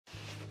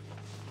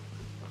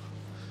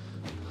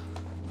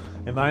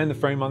Am I in the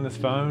frame on this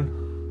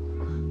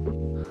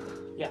phone?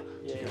 Yeah.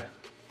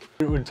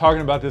 We're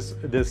talking about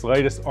this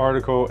latest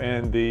article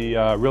in the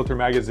Realtor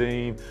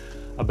Magazine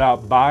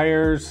about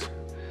buyers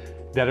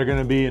that are going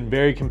to be in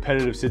very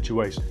competitive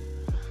situations.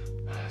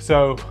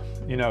 So,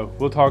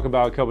 we'll talk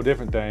about a couple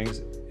different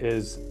things.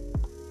 Is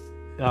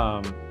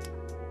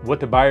what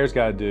the buyers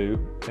got to do,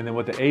 and then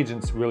what the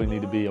agents really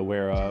need to be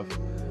aware of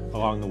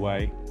along the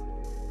way.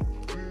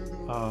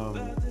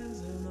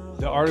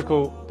 The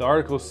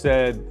article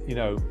said,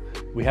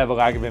 we have a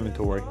lack of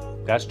inventory.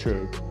 That's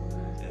true.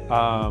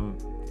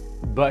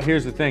 But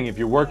here's the thing: if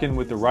you're working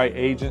with the right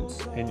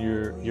agents and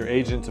your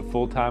agent's a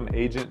full-time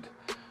agent,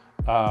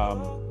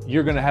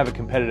 you're going to have a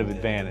competitive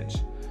advantage.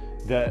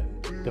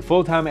 The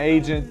full-time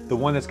agent, the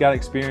one that's got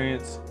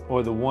experience,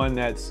 or the one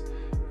that's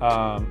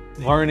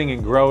learning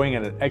and growing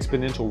at an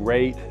exponential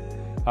rate,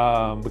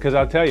 because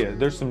I'll tell you,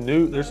 there's some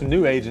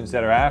new agents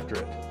that are after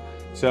it.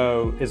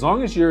 So as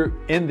long as you're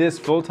in this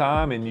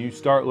full-time and you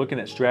start looking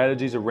at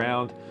strategies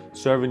around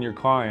serving your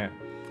client,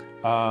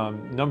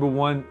 number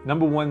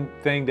one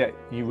thing that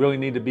you really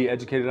need to be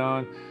educated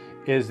on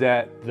is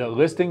that the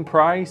listing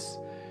price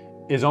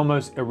is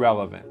almost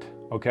irrelevant.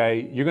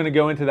 Okay, you're going to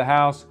go into the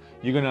house,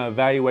 you're going to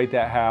evaluate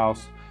that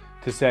house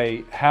to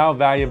say, how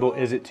valuable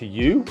is it to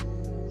you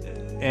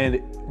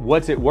and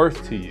what's it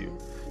worth to you?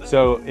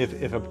 So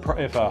if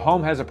a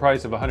home has a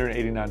price of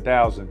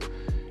 $189,000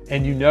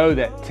 and you know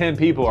that 10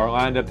 people are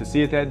lined up to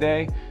see it that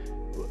day,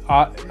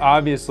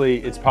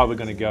 obviously it's probably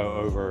going to go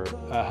over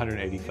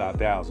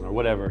 $185,000 or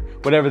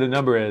whatever the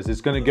number is.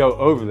 It's going to go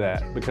over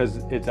that because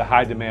it's a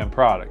high demand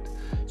product.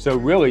 So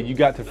really, you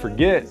got to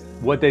forget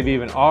what they've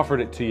even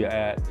offered it to you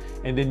at,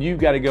 and then you've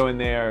got to go in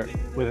there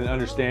with an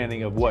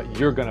understanding of what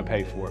you're going to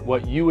pay for it,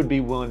 what you would be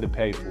willing to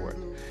pay for it,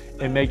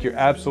 and make your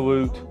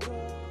absolute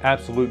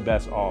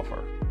best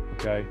offer.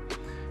 Okay,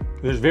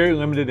 there's very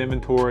limited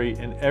inventory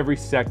in every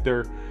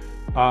sector,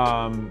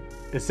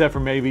 except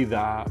for maybe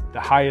the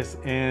highest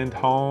end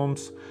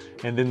homes,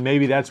 and then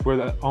maybe that's where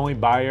the only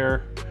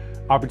buyer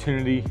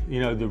opportunity,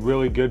 the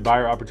really good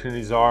buyer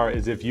opportunities are,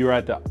 is if you're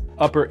at the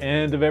upper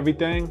end of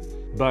everything.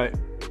 But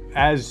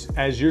as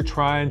you're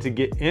trying to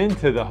get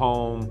into the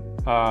home,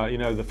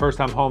 the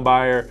first-time home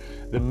buyer,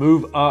 the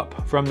move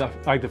up from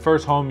the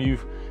first home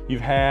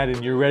you've had,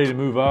 and you're ready to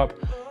move up,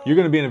 you're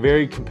going to be in a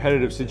very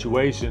competitive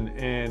situation.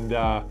 And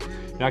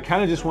I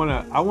kind of just want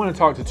to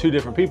talk to two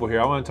different people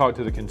here. I want to talk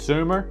to the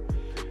consumer,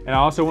 and I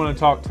also want to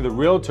talk to the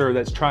realtor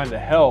that's trying to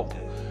help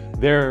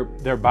their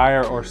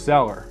buyer or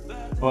seller.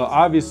 Well,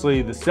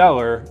 obviously the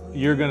seller,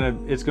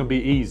 it's going to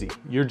be easy.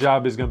 Your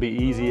job is going to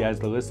be easy as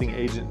the listing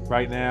agent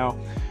right now.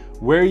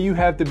 Where you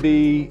have to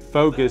be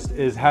focused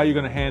is how you're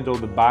going to handle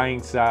the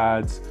buying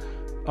sides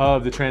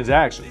of the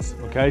transactions.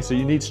 Okay, so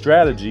you need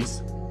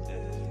strategies.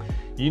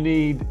 You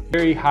need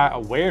very high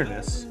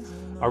awareness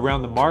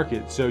around the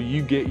market, so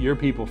you get your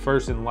people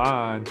first in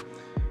line,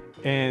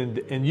 and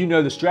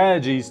the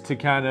strategies to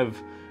kind of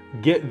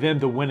get them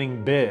the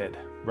winning bid,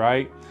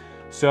 right?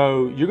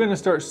 So you're going to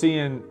start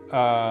seeing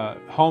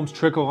homes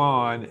trickle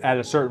on at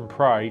a certain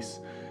price.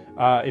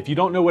 If you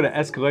don't know what an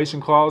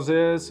escalation clause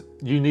is,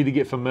 you need to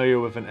get familiar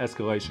with an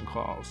escalation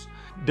clause.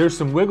 There's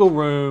some wiggle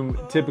room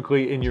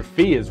typically in your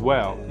fee as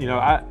well.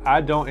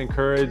 I don't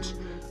encourage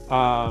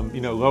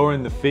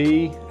lowering the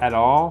fee at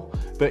all,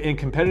 but in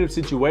competitive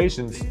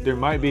situations, there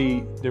might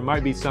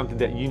be something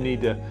that you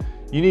need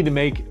to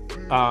make,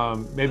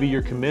 maybe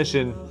your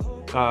commission,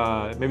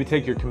 maybe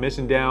take your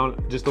commission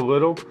down just a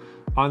little.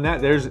 On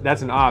that,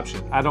 that's an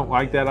option. I don't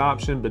like that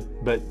option,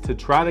 but to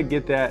try to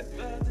get that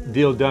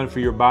deal done for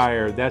your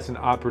buyer, that's an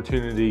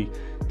opportunity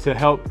to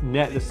help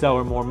net the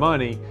seller more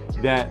money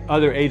that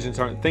other agents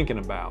aren't thinking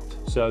about.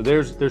 So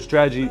there's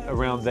strategy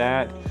around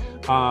that.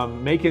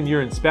 Making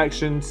your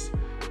inspections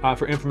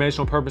for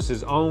informational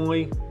purposes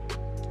only.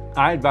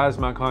 I advise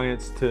my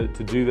clients to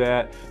do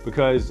that,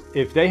 because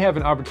if they have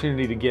an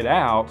opportunity to get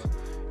out,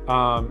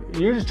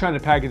 you're just trying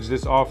to package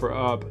this offer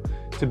up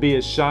to be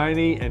as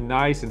shiny and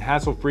nice and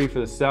hassle-free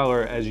for the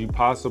seller as you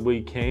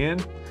possibly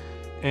can.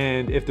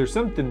 And if there's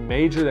something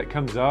major that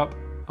comes up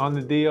on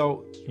the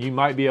deal, you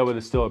might be able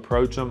to still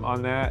approach them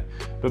on that.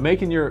 But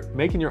making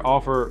your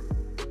offer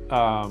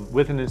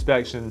with an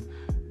inspection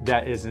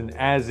that is an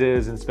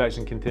as-is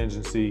inspection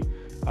contingency,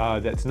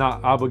 that's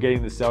not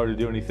obligating the seller to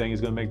do anything,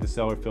 is going to make the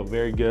seller feel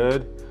very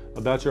good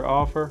about your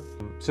offer.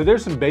 So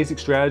there's some basic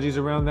strategies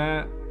around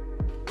that.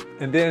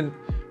 And then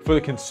for the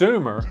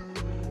consumer,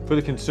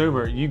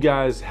 you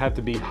guys have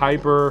to be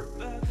hyper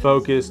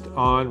focused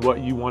on what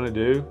you want to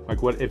do.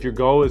 Like, what if your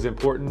goal is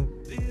important?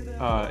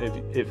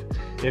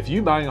 If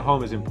you buying a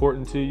home is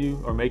important to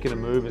you, or making a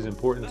move is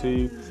important to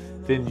you,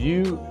 then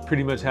you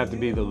pretty much have to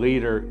be the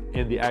leader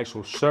in the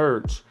actual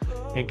search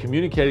and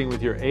communicating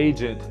with your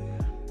agent,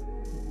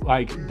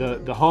 like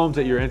the homes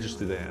that you're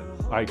interested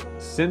in. Like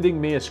sending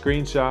me a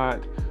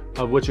screenshot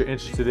of what you're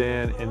interested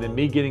in, and then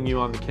me getting you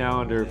on the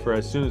calendar for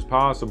as soon as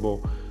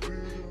possible.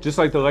 Just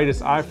like the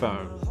latest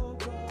iPhone.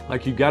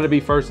 Like, you've got to be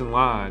first in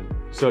line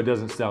so it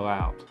doesn't sell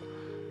out.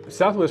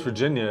 Southwest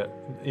Virginia,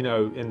 you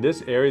know, in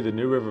this area, the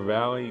New River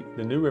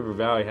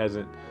Valley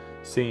hasn't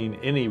seen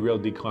any real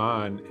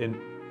decline in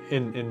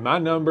my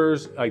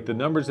numbers. Like the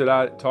numbers that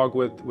I talk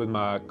with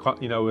my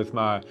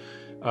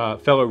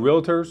fellow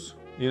realtors,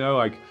 you know,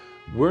 like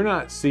we're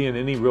not seeing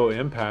any real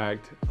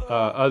impact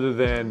other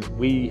than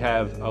we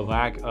have a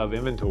lack of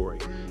inventory.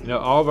 You know,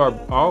 all of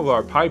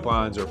our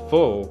pipelines are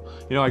full.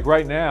 You know, like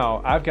right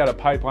now, I've got a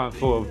pipeline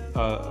full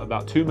of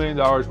about $2 million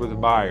worth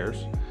of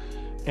buyers.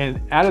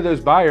 And out of those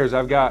buyers,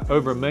 I've got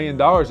over $1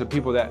 million of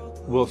people that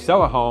will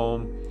sell a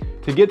home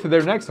to get to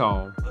their next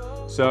home.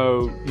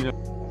 So, you know,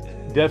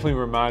 definitely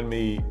remind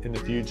me in the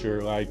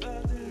future, like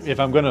if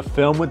I'm gonna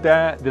film with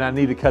that, then I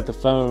need to cut the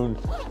phone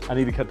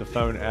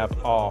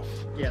app off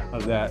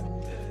of that.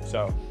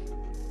 So,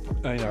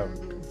 you know,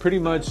 pretty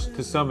much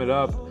to sum it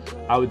up,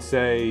 I would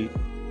say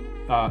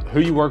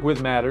who you work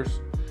with matters,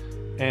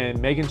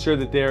 and making sure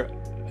that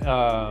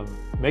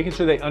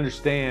they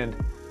understand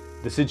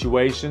the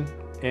situation,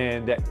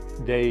 and that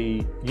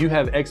you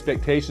have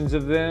expectations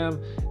of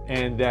them,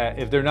 and that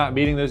if they're not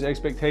meeting those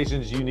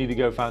expectations, you need to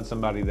go find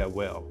somebody that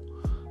will.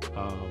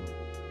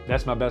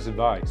 That's my best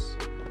advice.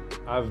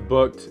 I've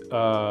booked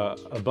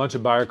a bunch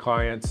of buyer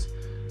clients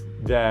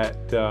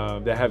that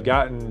have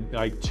gotten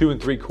like 2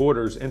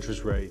 3/4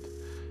 interest rate,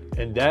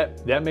 and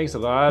that makes a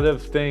lot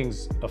of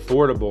things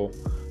affordable.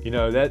 You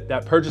know,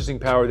 that purchasing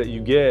power that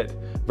you get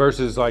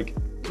versus, like,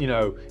 you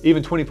know,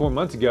 even 24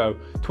 months ago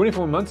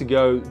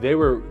they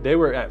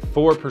were at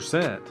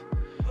 4%.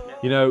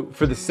 You know,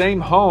 for the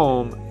same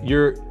home,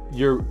 your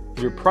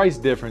price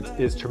difference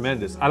is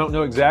tremendous. I don't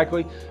know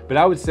exactly, but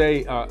I would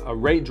say a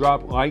rate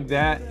drop like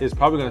that is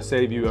probably going to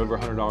save you over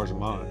 $100 a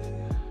month.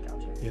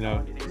 You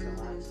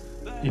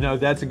know,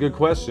 that's a good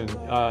question.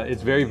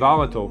 It's very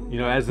volatile. You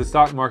know, as the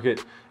stock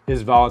market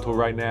is volatile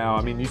right now.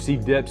 I mean, you see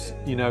dips,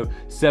 you know,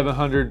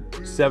 700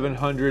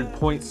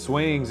 point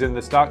swings in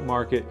the stock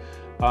market.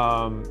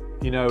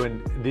 You know,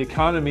 and the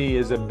economy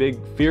is a big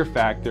fear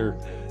factor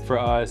for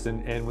us.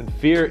 And when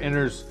fear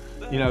enters,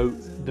 you know,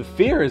 the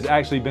fear has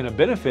actually been a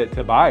benefit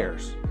to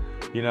buyers.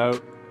 You know,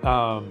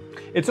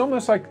 it's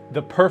almost like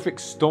the perfect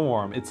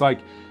storm. It's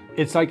like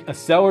a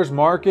seller's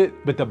market,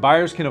 but the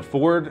buyers can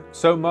afford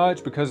so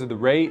much because of the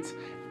rates.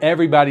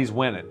 Everybody's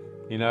winning,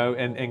 you know,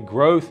 and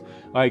growth,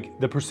 like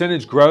the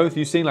percentage growth,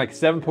 you've seen like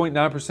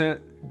 7.9%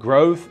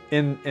 growth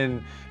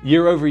in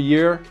year over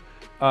year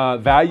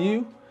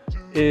value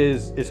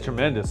is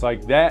tremendous.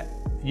 Like that,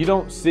 you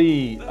don't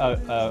see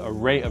a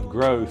rate of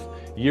growth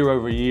year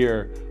over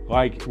year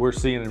like we're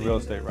seeing in real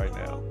estate right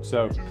now.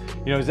 So,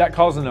 you know, is that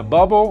causing a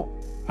bubble?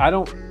 I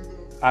don't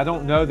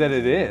know that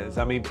it is.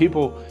 I mean,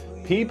 people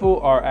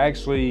are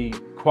actually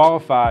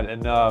qualified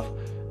enough.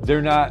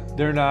 They're not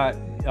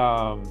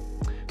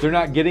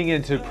getting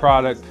into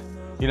product,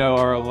 you know,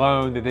 or a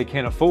loan that they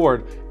can't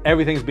afford.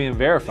 Everything's being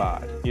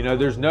verified. You know,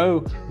 there's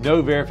no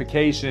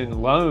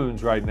verification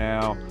loans right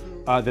now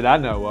that I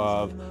know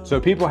of. So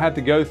people have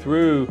to go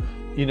through,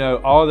 you know,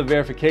 all the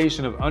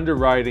verification of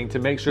underwriting to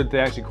make sure that they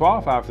actually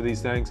qualify for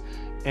these things,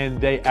 and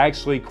they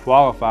actually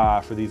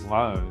qualify for these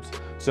loans.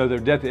 So their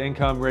debt to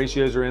income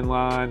ratios are in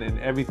line, and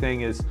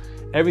everything is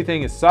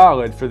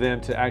solid for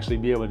them to actually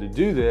be able to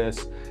do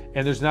this.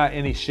 And there's not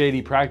any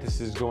shady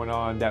practices going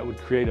on that would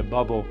create a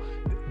bubble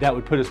that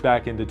would put us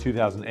back into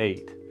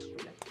 2008.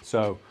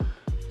 So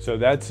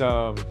that's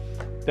a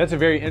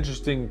very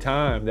interesting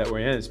time that we're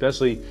in,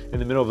 especially in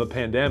the middle of a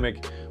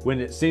pandemic, when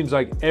it seems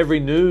like every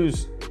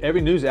news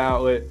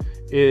outlet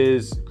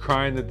is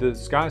crying that the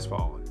sky's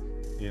falling,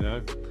 you know?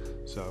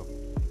 So.